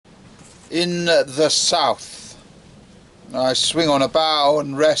In the south. I swing on a bough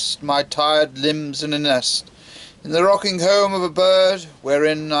and rest my tired limbs in a nest, in the rocking home of a bird,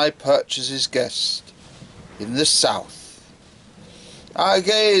 wherein I perch as his guest. In the south. I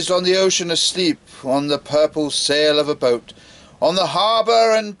gaze on the ocean asleep, on the purple sail of a boat, on the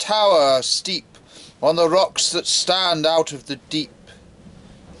harbour and tower steep, on the rocks that stand out of the deep.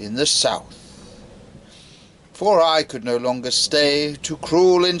 In the south. For I could no longer stay, too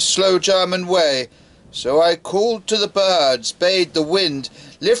cruel in slow German way, so I called to the birds, bade the wind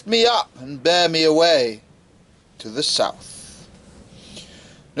lift me up and bear me away to the south.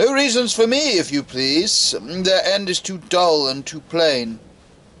 No reasons for me, if you please, their end is too dull and too plain,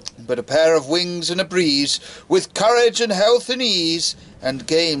 but a pair of wings and a breeze, with courage and health and ease, and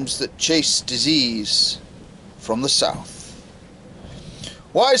games that chase disease, from the south.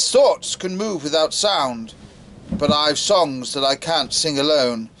 Wise thoughts can move without sound, but I've songs that I can't sing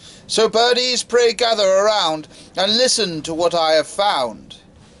alone, so birdies, pray gather around, and listen to what I have found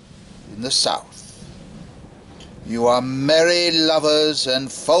in the south. You are merry lovers, and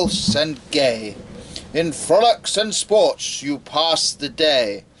false and gay, in frolics and sports you pass the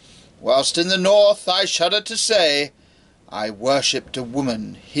day, whilst in the north I shudder to say, I worshipped a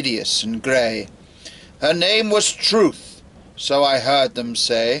woman hideous and grey. Her name was Truth, so I heard them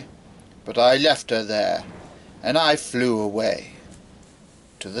say, but I left her there, and I flew away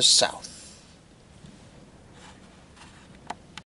to the south.